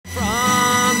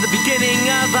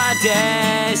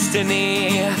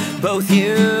destiny, both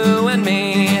you and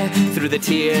me, through the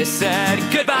tears said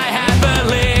goodbye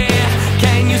happily.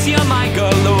 Can you see my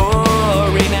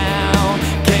glory now?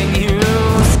 Can you?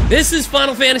 This is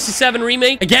Final Fantasy VII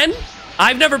Remake. Again,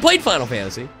 I've never played Final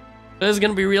Fantasy. This is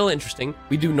gonna be real interesting.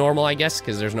 We do normal, I guess,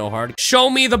 because there's no hard.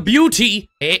 Show me the beauty.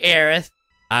 Hey, Aerith.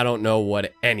 I don't know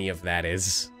what any of that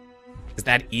is. Is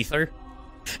that ether?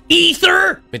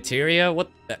 Ether! Materia?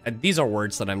 What? These are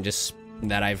words that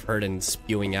that I've heard and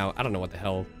spewing out. I don't know what the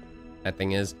hell that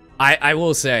thing is. I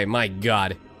will say, my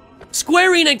God.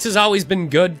 Square Enix has always been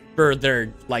good for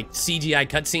their, like, CGI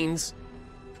cutscenes.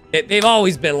 They've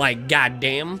always been like,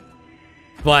 goddamn.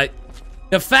 But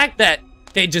the fact that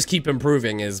they just keep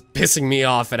improving is pissing me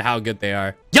off at how good they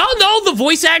are. Y'all know the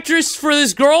voice actress for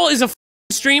this girl is a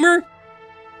streamer?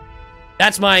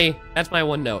 That's my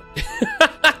one note.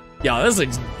 Yo, this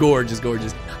looks gorgeous,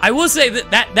 gorgeous. I will say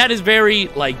that is very,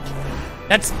 like,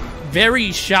 that's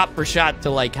very shot for shot to,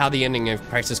 like, how the ending of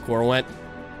Crisis Core went.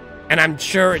 And I'm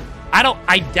sure,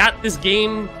 I doubt this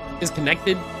game is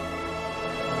connected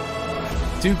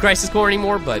to Crisis Core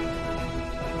anymore, but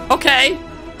okay.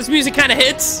 This music kind of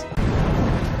hits.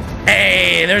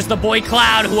 Hey, there's the boy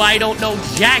Cloud, who I don't know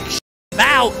jack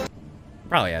about.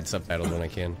 Probably add subtitles when I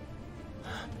can.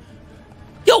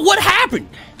 Yo, what happened?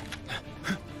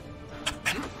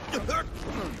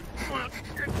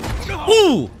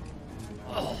 Ooh!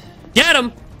 Get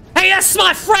him! Hey, that's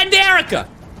my friend Erica!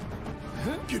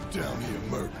 Get down here,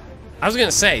 Merc. I was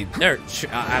gonna say,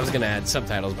 I was gonna add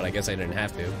subtitles, but I guess I didn't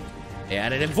have to. They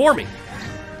added it for me.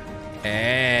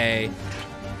 Hey.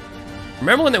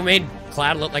 Remember when they made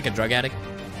Cloud look like a drug addict?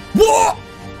 Whoa!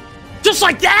 Just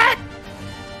like that?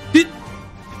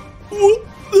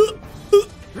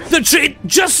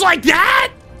 Just like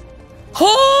that?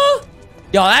 Huh?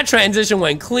 Yo, that transition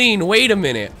went clean. Wait a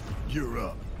minute. You're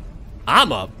up.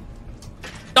 I'm up.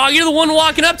 Dog, you're the one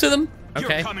walking up to them.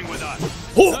 Okay. You're coming with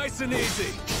us. Ooh. Nice and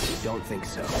easy. Don't think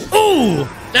so. Ooh,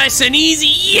 nice and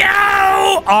easy. Yo!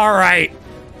 All right.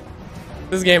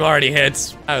 This game already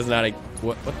hits. I was not a...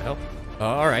 What the hell?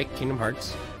 All right, Kingdom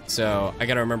Hearts. So, I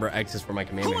gotta remember X is for my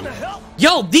command menu.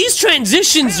 Yo, these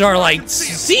transitions are, like,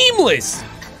 seamless.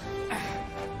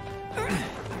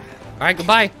 All right,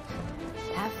 goodbye.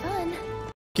 Have fun.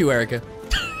 Thank you, Erica.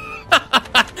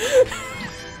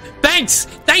 Thanks!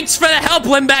 Thanks for the help,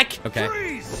 Limbeck! Okay.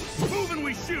 Freeze! Move and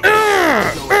we shoot.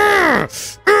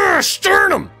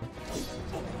 Sternum!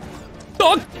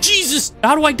 Oh, Jesus!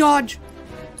 How do I dodge?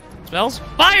 Spells?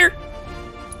 Fire!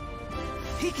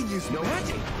 He can use no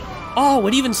magic. Oh,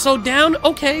 it even slowed down?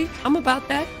 Okay, I'm about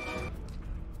that.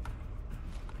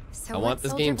 So I want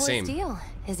this game same. Deal?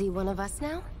 Is he one of us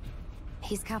now?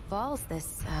 He's got balls,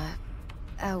 this,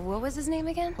 what was his name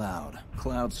again?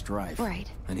 Cloud Strife. Right.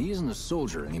 And he isn't a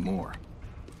soldier anymore.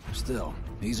 Still,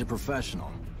 he's a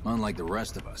professional, unlike the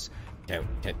rest of us. Can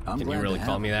you glad really to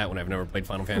call have me that when I've never played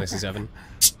Final Fantasy VII?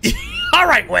 All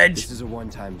right, Wedge! This is a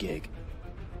one-time gig.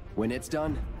 When it's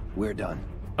done, we're done.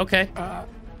 Okay.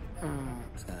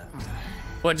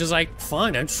 What, just like,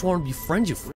 fine, I just want to befriend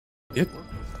you.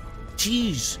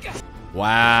 Jeez.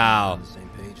 Wow. On the same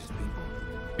page as people.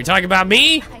 You're talking about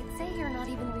me? I'd say you're not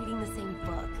even reading the same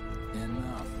book.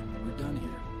 Enough. We're done here.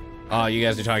 Oh, you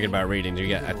guys are talking about reading.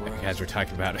 I think you guys were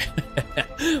talking about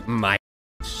it. My.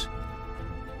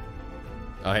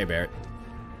 Oh, hey, Barrett.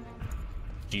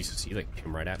 Jesus, he like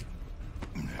came right at me.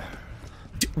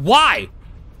 Why?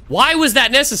 Why was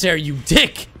that necessary, you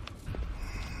dick?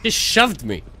 Just shoved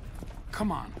me.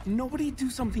 Come on, nobody do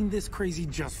something this crazy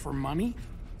just for money.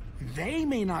 They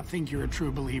may not think you're a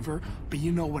true believer, but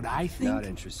you know what I think? Not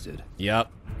interested. Yep,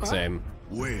 same.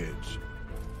 Wedge.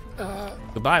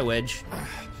 Goodbye, Wedge.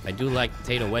 I do like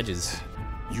potato wedges.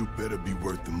 You better be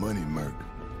worth the money, Merc.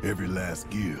 Every last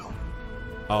gill.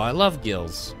 Oh, I love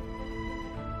gills.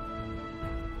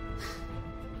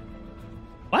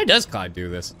 Why does Cloud do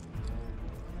this?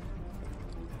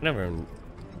 Never.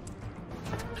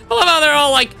 I love how they're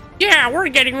all like, yeah, we're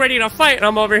getting ready to fight, and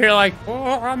I'm over here like,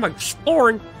 oh, I'm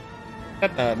exploring.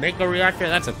 Got the Mako reactor,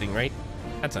 that's a thing, right?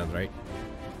 That sounds right.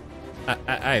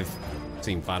 I've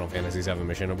seen Final Fantasy VII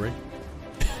Mission Bridge.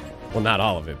 Well, not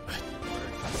all of it, but...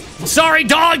 Sorry,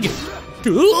 dog!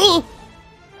 Don't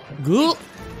do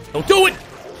it!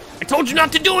 I told you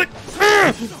not to do it!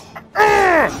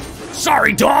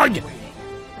 Sorry, dog!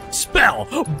 Spell!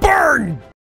 Burn!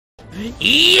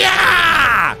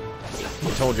 Yeah!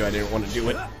 I told you I didn't want to do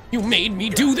it. You made me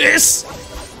do this!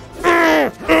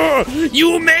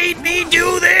 You made me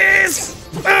do this!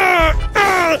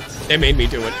 They made me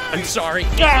do it. I'm sorry.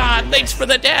 God, thanks for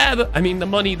the dab. I mean, the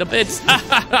money, the bits.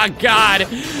 God.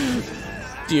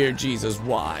 Dear Jesus,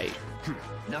 why?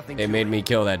 Nothing. They made me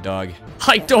kill that dog.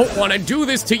 I don't want to do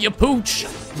this to you, Pooch,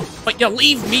 but you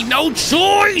leave me no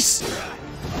choice.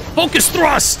 Focus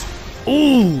thrust.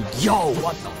 Ooh, yo,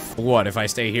 what the? What if I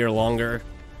stay here longer?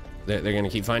 They're gonna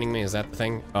keep finding me. Is that the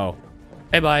thing? Oh,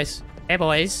 hey boys. Hey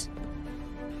boys.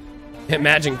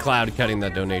 Imagine Cloud cutting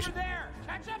that donation.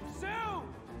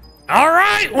 All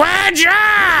right, Wedge.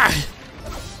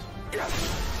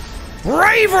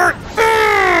 Braver!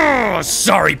 Ugh!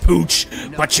 Sorry, Pooch,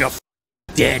 but you're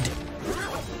dead.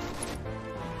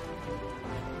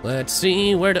 Let's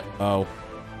see where to. Oh.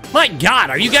 My God,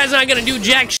 are you guys not gonna do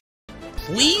jack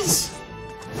please?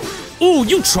 Ooh,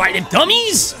 you tried it,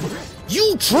 dummies!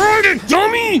 You tried it,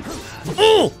 dummy!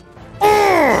 Ooh!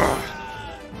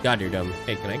 God, you're dumb.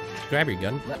 Hey, can I grab your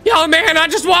gun? Yo, man, I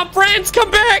just want friends!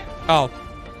 Come back! Oh.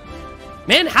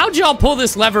 Man, how'd y'all pull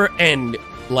this lever and,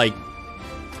 like,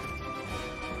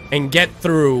 and get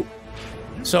through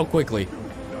so quickly?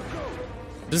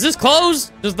 Does this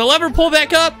close? Does the lever pull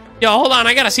back up? Yo, hold on,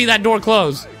 I gotta see that door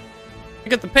close.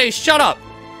 Look at the pace, shut up.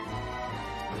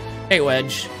 Hey,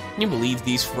 Wedge, can you believe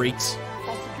these freaks?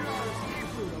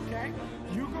 Okay?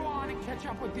 You go on and catch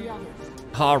up with the others.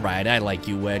 All right, I like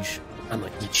you, Wedge. I'm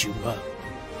gonna eat you up.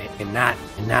 And not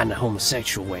in a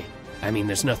homosexual way. I mean,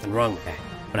 there's nothing wrong with that.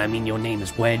 But I mean, your name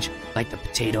is Wedge, like the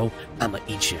potato. I'ma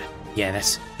eat you. Yeah,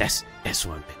 that's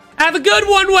what I'm. Have a good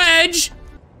one, Wedge!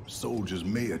 Soldiers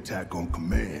may attack on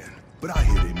command, but I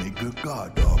hear they make good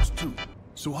guard dogs too.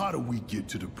 So how do we get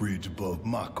to the bridge above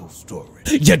Mako's story?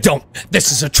 You don't!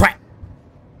 This is a trap!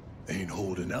 Ain't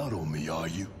holding out on me, are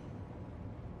you?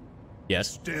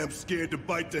 Yes. Damn scared to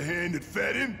bite the hand that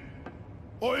fed him?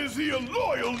 Or is he a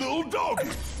loyal little doggy?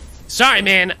 Sorry,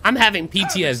 man. I'm having Have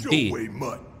it your PTSD. way,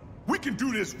 Mutt. We can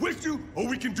do this with you, or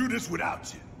we can do this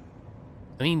without you.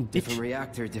 I mean, Different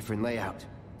reactor, different layout.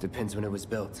 Depends when it was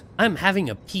built. I'm having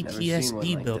a seen one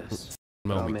PTSD like build this.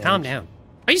 moment. Oh, Calm man. down.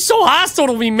 Are you so hostile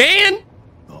to me, man?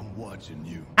 I'm watching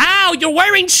you. Ow, you're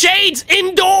wearing shades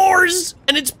indoors!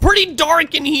 And it's pretty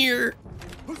dark in here.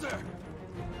 Who's that?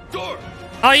 Door!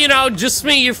 Oh, you know, just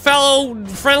me, your fellow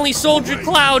friendly soldier, Wait.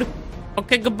 Cloud.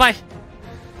 Okay, goodbye.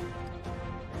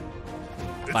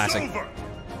 It's Classic. over!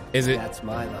 Is it? That's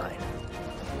my line.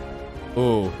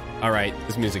 Ooh, all right.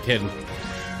 This music hidden.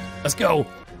 Let's go.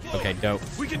 Okay, dope.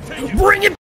 We can take it! Bring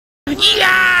it!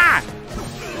 Yeah!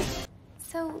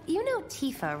 So, you know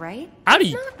Tifa, right? How do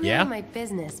you- It's not really yeah? my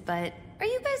business, but are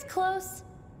you guys close?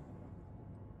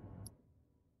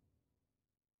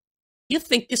 You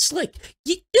think you're slick.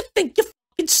 You think you're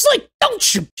fucking slick,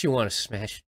 don't you? You want to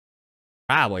smash?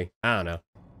 Probably. I don't know.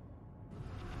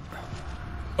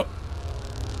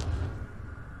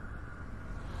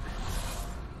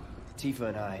 Tifa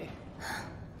and I.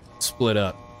 Split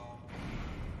up.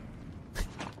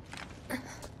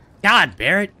 God,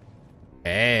 Barrett.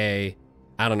 Hey.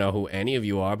 I don't know who any of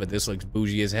you are, but this looks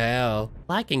bougie as hell.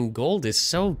 Black and gold is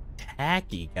so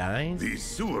tacky, guys. These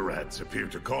sewer rats appear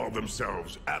to call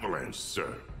themselves Avalanche,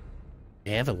 sir.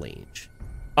 Avalanche.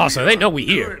 Oh, so they know we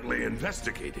here. Currently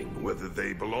investigating whether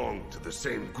they belong to the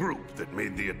same group that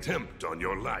made the attempt on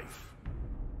your life.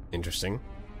 Interesting.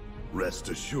 Rest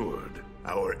assured,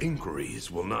 our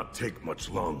inquiries will not take much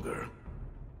longer.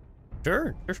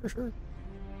 Sure.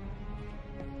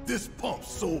 This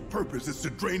pump's sole purpose is to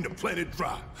drain the planet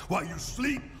dry. While you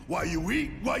sleep, while you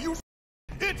eat, while you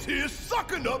it's here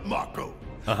sucking up Mako.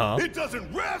 Uh-huh. It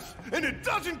doesn't rest, and it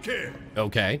doesn't care.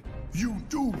 Okay. You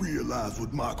do realize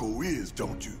what Mako is,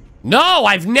 don't you? No,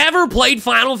 I've never played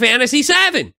Final Fantasy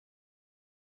VII.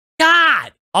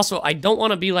 God. Also, I don't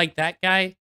want to be like that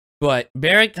guy, but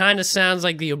Barrett kind of sounds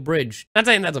like the abridged. Not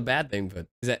saying that's a bad thing, but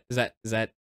is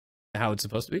that how it's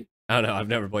supposed to be? I don't know. I've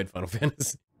never played Final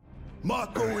Fantasy.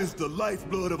 Mako is the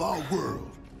lifeblood of our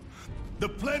world. The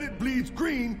planet bleeds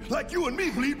green like you and me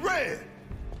bleed red.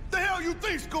 The hell you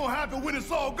think's gonna happen when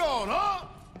it's all gone, huh?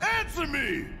 Answer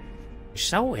me! You're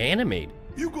so animated.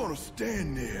 You gonna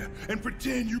stand there and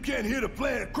pretend you can't hear the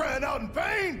planet crying out in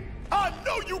pain? I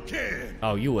know you can!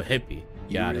 Oh, you a hippie.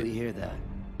 Got you really it. hear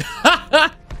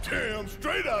that? Damn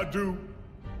straight I do!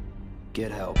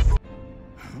 Get help.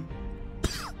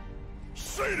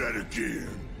 Say that again!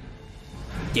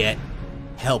 Get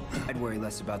help. I'd worry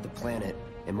less about the planet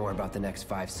and more about the next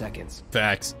 5 seconds.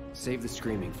 Facts. Save the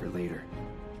screaming for later.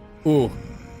 Ooh.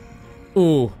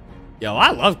 Ooh. Yo,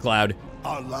 I love Cloud.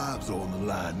 Our lives are on the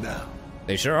line now.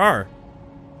 They sure are.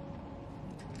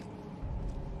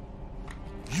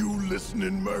 You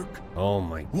listening, Merc? Oh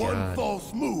my One god.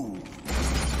 false move,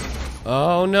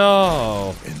 Oh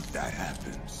no. and that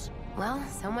happens. Well,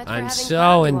 so much for I'm having so Cloud do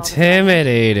all the fighting.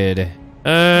 intimidated.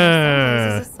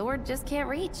 Some places a sword just can't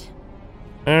reach.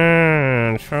 So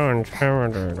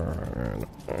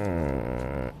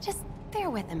Just bear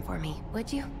with him for me,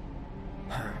 would you?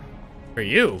 For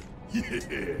you?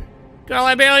 Yeah. Girl,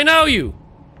 I barely know you.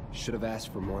 Should have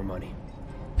asked for more money.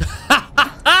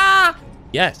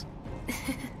 Yes.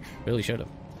 Really should have.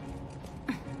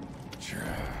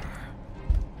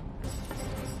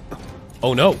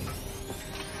 Oh no.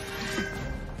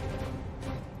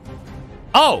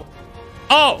 Oh.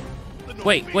 Oh.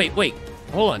 Wait.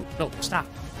 Hold on. No, stop.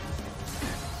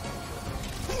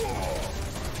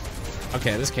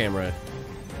 Okay, this camera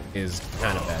is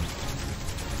kind of bad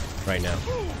right now.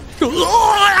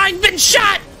 Oh, I've been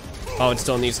shot! Oh, it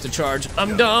still needs to charge.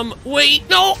 I'm dumb. Wait,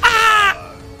 no.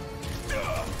 Ah!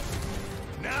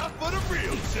 Now for the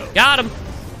real show. Got him.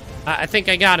 I think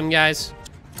I got him, guys.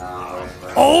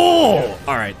 Oh!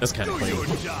 All right, that's kind of Do clean.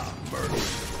 your job, Murder.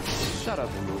 Shut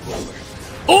up and move over.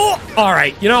 Oh! All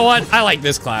right, you know what? I like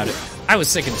this cloud. I was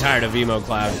sick and tired of emo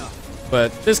cloud,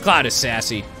 but this cloud is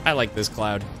sassy. I like this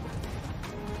cloud.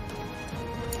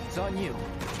 It's on you.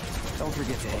 Don't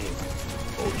forget to aim.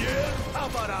 Oh yeah? How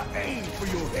about I aim for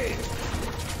your head?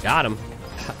 Got him.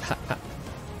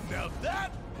 Now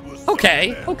that was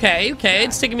Okay, something. okay.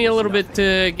 It's taking me a little bit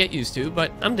to get used to,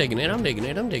 but I'm digging it.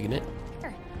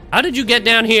 How did you get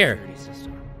down here? Security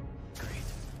system. Great.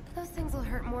 Those things will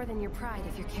hurt more than your pride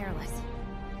if you're careless.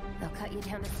 They'll cut you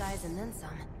down to size and then some.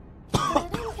 But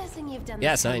I'm guessing you've done this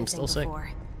Yes, kind I'm of still thing sick. before.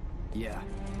 Yeah.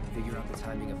 Figure out the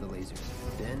timing of the lasers.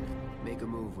 Then make a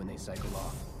move when they cycle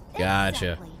off.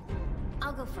 Gotcha. Exactly.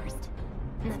 I'll go first.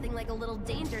 Nothing like a little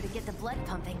danger to get the blood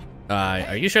pumping.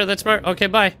 Are you sure that's smart? Okay,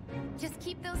 bye. Just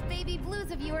keep those baby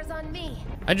blues of yours on me.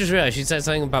 I just realized she said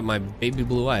something about my baby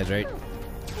blue eyes, right?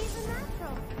 He's a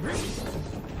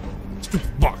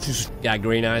natural. Yeah,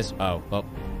 green eyes. Oh, well.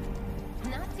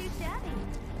 Not too shabby.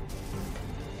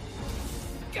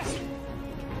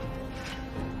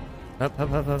 Up. You're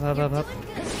doing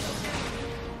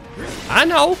good. I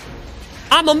know.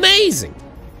 I'm amazing.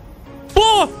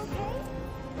 Whoa!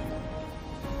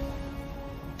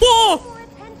 Whoa! More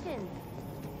attention.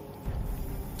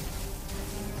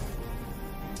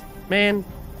 Man,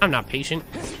 I'm not patient.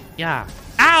 Yeah.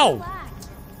 Ow! Relax.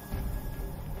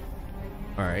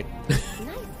 All right. Nice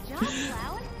job,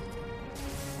 Cloud.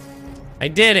 I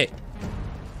did it.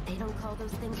 They don't call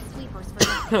those things sweepers for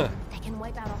nothing. They can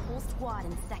wipe out a whole squad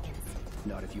in seconds.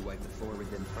 Not if you wipe the floor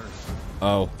with them first.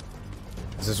 Oh.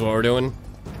 Is this what we're doing?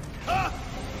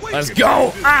 Wait Let's a go!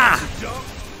 minute, Ah! jump.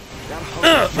 That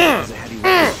hose is a heavy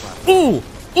weapon platform.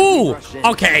 Ooh!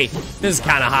 Okay. This is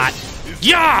kind of hot.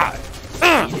 Yeah!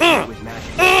 With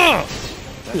magic. That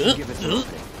should give us an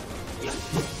opening.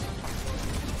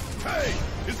 Hey,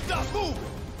 it's not moving.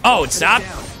 Oh, it stopped?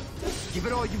 Down. Give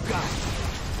it all you got.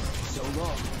 So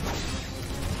long.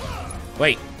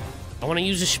 Wait. I want to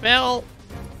use a spell.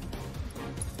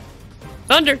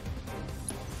 Thunder.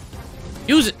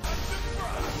 Use it.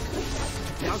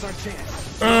 Now's our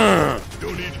chance.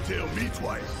 Don't need to tell me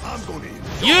twice. I'm gonna hit.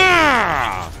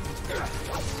 Yeah!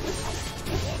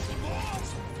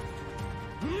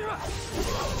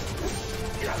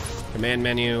 Command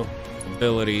menu,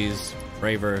 abilities,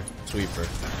 braver, sweeper.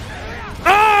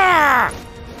 Ah!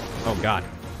 Oh God.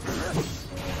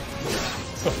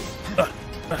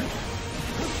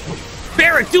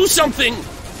 Barrett, do something!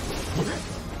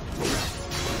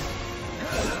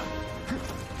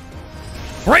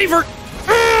 Braver!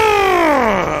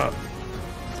 Ah!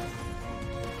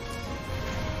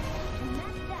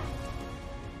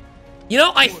 You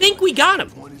know, I think we got him.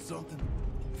 20-something?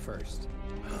 First.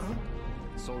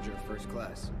 Soldier first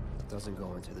class. Doesn't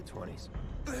go into the 20s.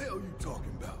 The hell you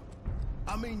talking about?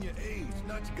 I mean your age,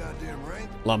 not your goddamn rank.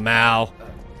 Lamau.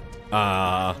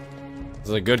 This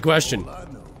is a good question. All I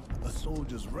know, a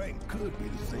soldier's rank could be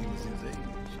the same as his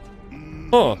age.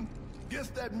 Huh. Guess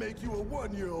that makes you a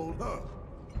 1-year-old, huh?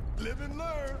 Live and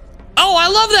learn. Oh, I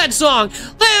love that song!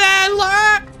 Live and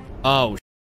learn! Oh,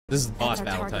 this is boss That's our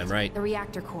battle target, time, right? The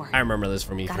reactor core. I remember this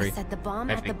from Gotta E3. set the bomb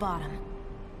I at the think. bottom.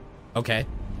 Okay.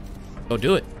 Go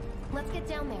do it. Let's get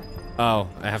down there. Oh,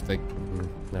 I have to...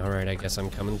 Alright, I guess I'm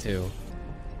coming too.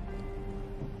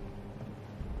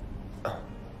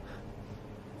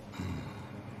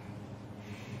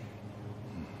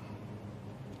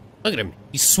 Look at him.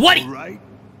 He's sweaty! All right,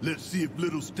 let's see if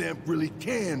Little Stamp really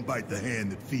can bite the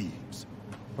hand that feeds.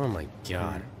 Oh my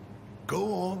God.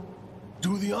 Go on,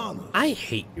 do the honor. I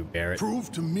hate you, Barrett.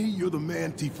 Prove to me you're the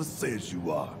man Tifa says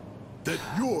you are. That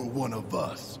you're one of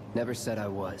us. Never said I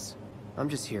was. I'm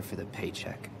just here for the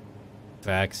paycheck.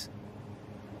 Facts.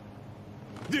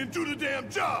 Then do the damn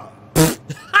job.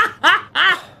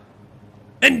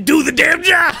 And do the damn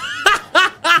job!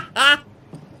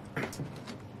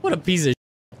 What a piece of shit.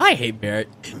 I I hate Barrett.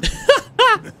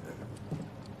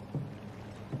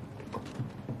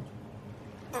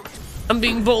 I'm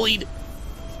being bullied.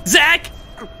 Zach!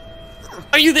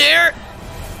 Are you there?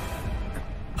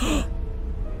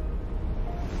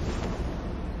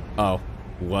 Oh,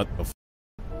 what the f?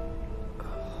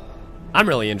 I'm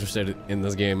really interested in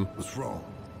this game. What's wrong?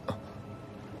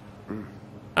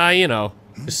 You know,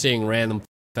 just seeing random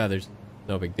feathers.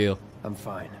 No big deal. I'm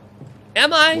fine.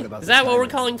 Am I? What about Is the that what we're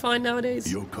timing? calling fine nowadays?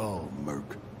 Your call,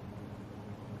 Merc.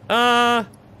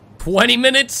 20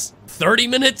 minutes? 30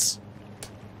 minutes?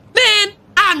 Man,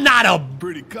 I'm not a...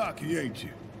 Pretty cocky, ain't you?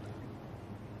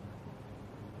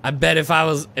 I bet if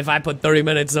I put 30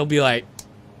 minutes, they'll be like,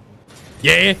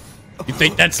 yeah, you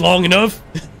think that's long enough?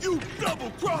 You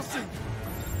double-crossing!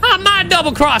 I'm not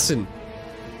double crossing.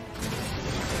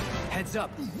 Heads up.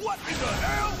 What in the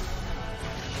hell?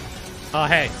 Oh,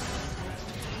 hey.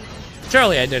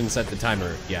 Surely I didn't set the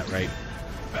timer yet, right?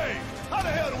 Hey, how the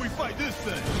hell do we fight this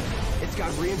thing? It's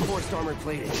got reinforced armor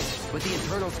plating, but the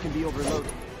internals can be overloaded.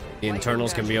 The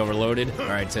internals can be overloaded?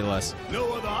 Alright, say less.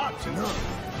 No other option, huh?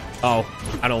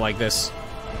 Oh, I don't like this.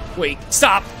 Wait,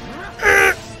 stop!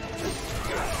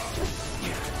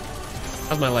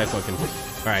 How's my life looking?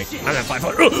 Alright, I'm at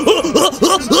 500.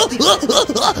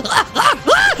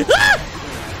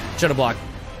 Should've blocked.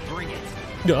 Bring it.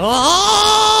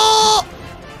 Oh!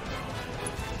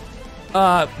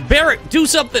 Barrett, do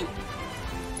something!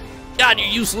 God, you're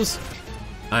useless.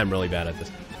 I'm really bad at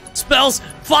this. Spells,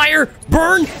 fire,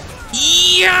 burn!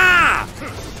 Yeah!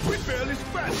 We barely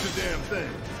scratched the damn thing.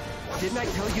 Didn't I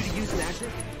tell you to use magic?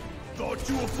 Thought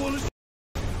you were full of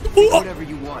Whatever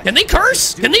you want. Can they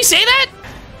curse? Can they say that?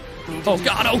 Oh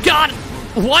god, oh god!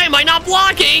 Why am I not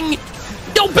blocking?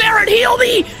 No, Barrett, heal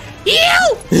me!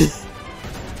 Heal!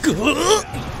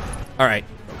 Alright,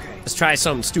 let's try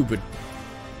something stupid.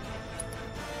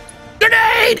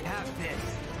 Grenade! Have this.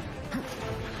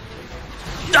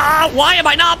 Ah, why am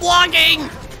I not blocking?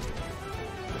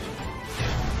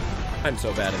 I'm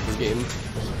so bad at this game.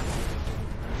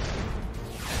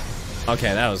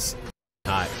 Okay, that was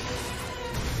hot.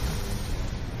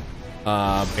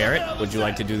 Barrett, would you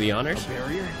like to do the honors?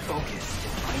 Barrier, focus,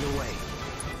 find a way.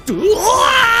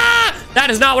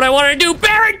 That is not what I wanted to do.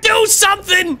 Barrett, do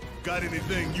something! Got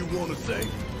anything you want to say?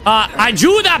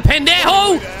 Ayuda,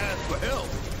 pendejo! To ask for help.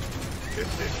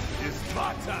 It's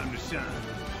my time to shine.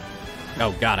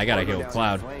 Oh god, I gotta kill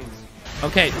Cloud.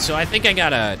 Okay, so I think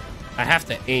I have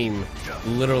to aim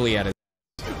literally at it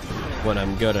when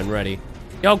I'm good and ready.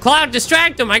 Yo, Cloud,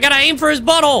 distract him! I gotta aim for his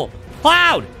butthole!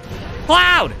 Cloud!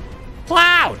 Cloud!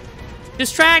 Cloud!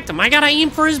 Distract him! I gotta aim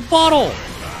for his butthole!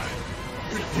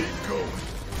 Keep going.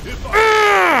 If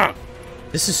Ah!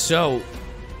 This is so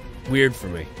weird for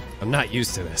me. I'm not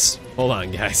used to this. Hold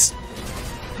on, guys.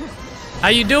 How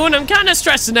you doing? I'm kind of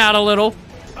stressing out a little.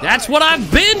 That's what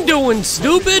I've been doing,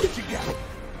 stupid!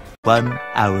 1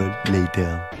 hour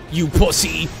later. You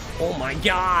pussy! Oh my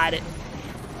god!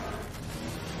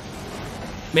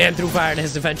 Man threw fire to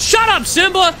his defense. Shut up,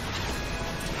 Simba!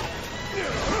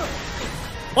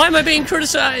 Why am I being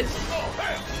criticized?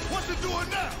 what's it doing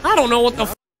now? I don't know what the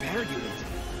f— Bear unit.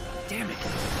 Damn it.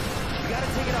 You gotta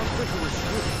take it out quick or we're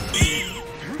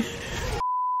screwed.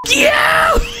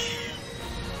 Yeah!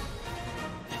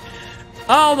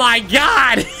 Oh my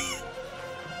god!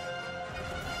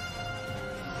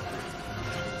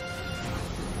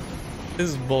 This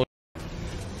is bull.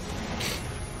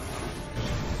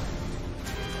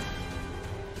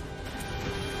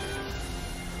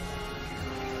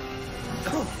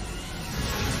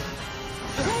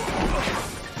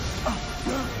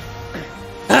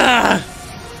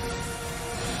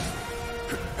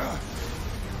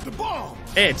 The bomb!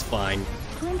 It's fine.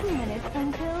 20 minutes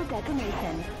until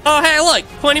detonation. Oh, hey, look,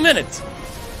 20 minutes.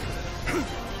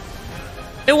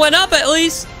 It went up at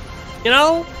least. You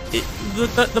know,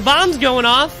 the bomb's going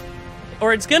off,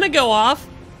 or it's gonna go off.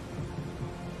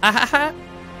 Huh,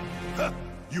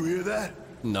 you hear that?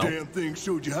 No. Damn thing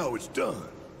showed you how it's done.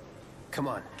 Come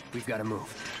on, we've gotta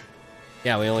move.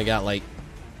 Yeah, we only got like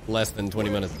less than 20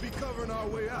 minutes. Be covering our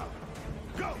way out.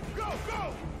 Go, go,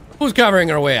 go! Who's covering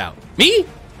our way out? Me?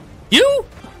 You?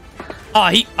 Oh,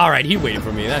 all right, he waited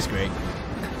for me. That's great.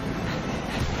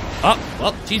 Oh,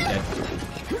 well, she's dead.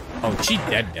 Oh, she's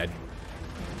dead.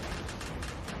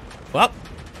 Well,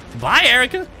 bye,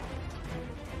 Erica.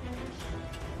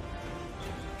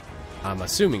 I'm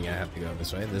assuming I have to go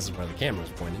this way. This is where the camera's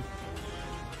pointing.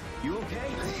 You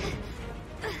okay?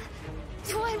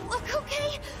 Do I look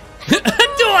okay? Do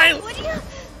I? Would you?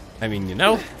 I mean, you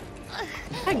know,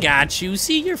 I got you.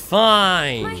 See, you're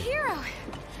fine. My hero.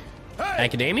 Hey,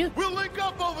 Academia? we'll link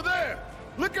up over there.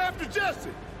 Look after Jesse.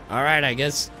 All right, I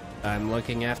guess I'm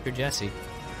looking after Jesse.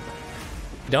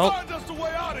 Don't. Find us a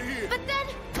way out of here. But then...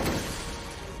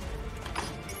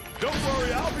 Don't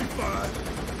worry, I'll be fine.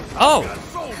 Oh! Got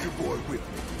Soldier Boy with me.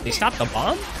 They stopped the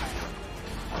bomb?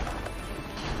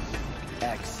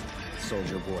 X,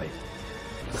 Soldier Boy.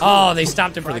 Oh, they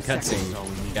stopped it for the cutscene.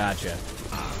 Gotcha.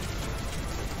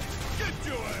 Get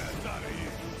your ass out of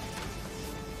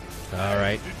here.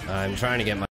 Alright, I'm trying to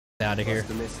get my out of here.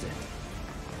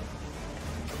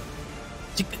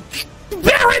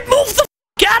 Barrett, move the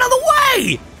out of the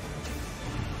way!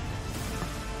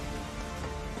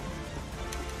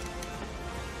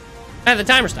 Hey, the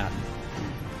timer stopped.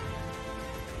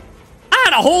 I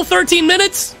had a whole 13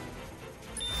 minutes?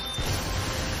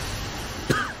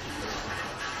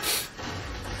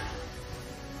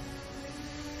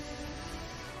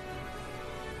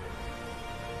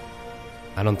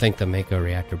 I don't think the Mako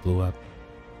reactor blew up.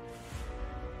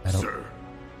 Sir.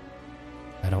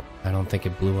 I don't think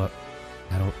it blew up.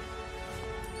 I don't.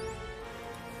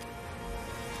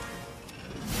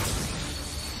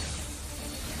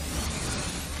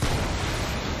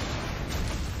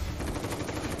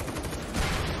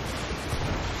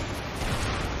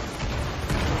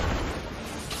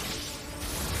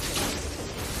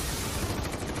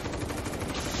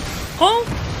 Huh?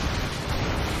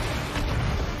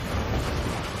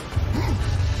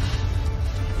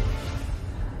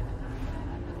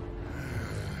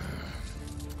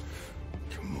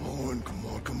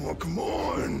 Come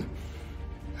on.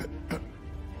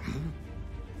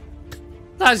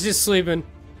 I was just sleeping.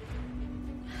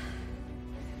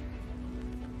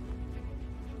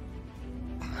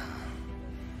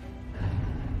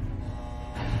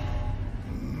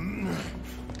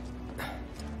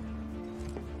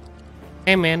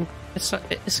 Hey man,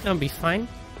 it's gonna be fine.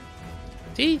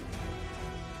 See?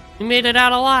 You made it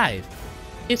out alive.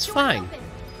 It's fine.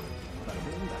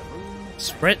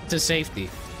 Sprint to safety.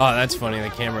 Oh, that's funny. The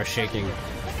camera's shaking.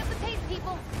 Pick up the pace,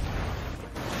 people.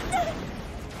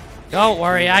 Don't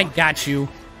worry, I got you.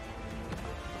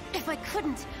 If I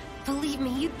couldn't, believe me,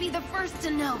 you'd be the first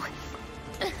to know.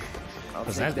 I'll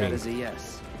Does take that mean? that as a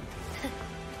yes.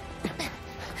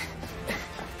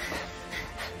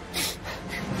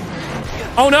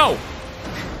 Oh no!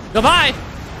 Goodbye!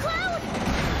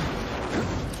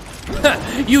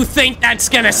 You think that's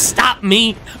gonna stop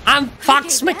me? I'm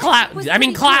Fox Okay, that was McCloud. I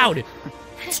mean pretty Cloud.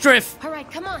 Striff. All right,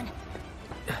 come on.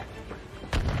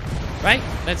 Right?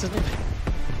 That's his name.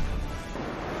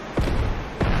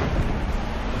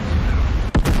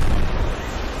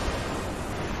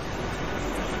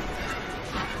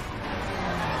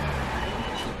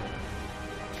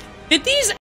 Did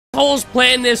these assholes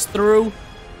plan this through?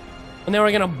 And they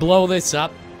were gonna blow this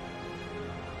up?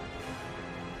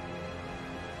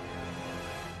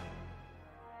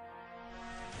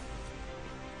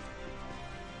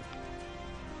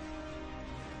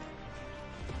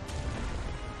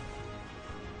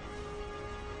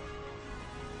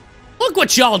 Look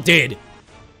what y'all did!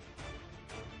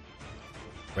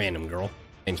 Random girl.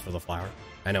 Thanks for the flower.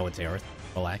 I know it's Aerith.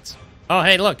 Relax. Oh,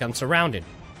 hey, look, I'm surrounded.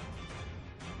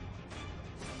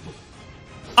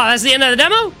 Oh, that's the end of the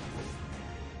demo?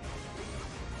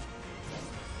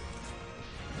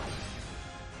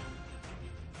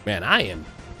 Man, I am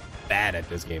bad at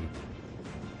this game.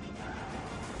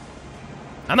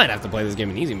 I might have to play this game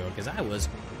in easy mode because I was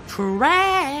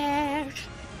trash.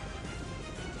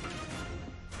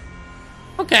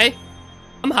 Okay,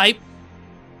 I'm hype.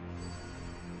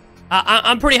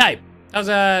 I'm pretty hype. That was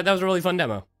a really fun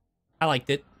demo. I liked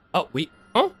it. Oh, wait,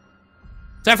 huh?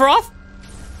 Sephiroth?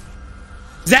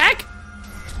 Zach?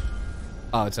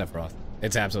 Oh, it's Sephiroth.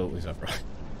 It's absolutely Sephiroth.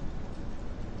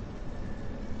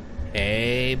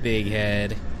 Hey, big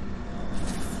head.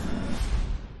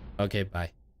 Okay,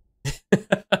 bye.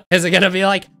 Is it gonna be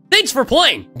like, thanks for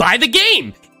playing, buy the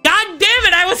game? God damn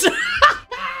it, I was...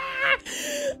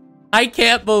 I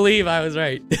can't believe I was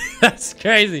right. That's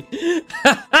crazy.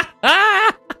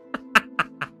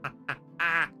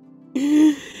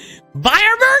 Buy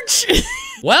our merch!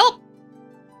 Well,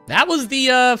 that was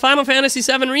the Final Fantasy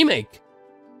VII Remake.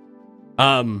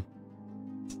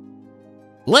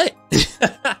 Lit.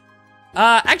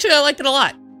 Actually, I liked it a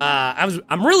lot.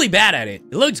 I'm really bad at it.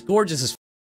 It looks gorgeous as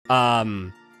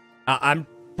I'm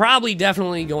probably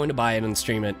definitely going to buy it and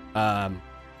stream it.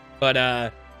 But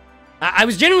I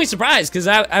was genuinely surprised because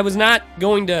I was not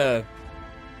going to.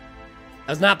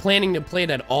 I was not planning to play it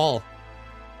at all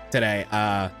today.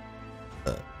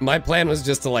 My plan was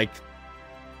just to like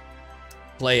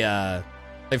play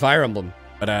Fire Emblem.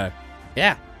 But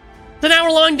yeah, it's an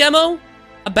hour-long demo.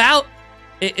 About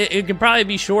it could probably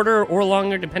be shorter or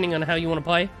longer depending on how you want to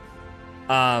play.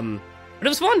 But it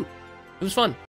was fun. It was fun.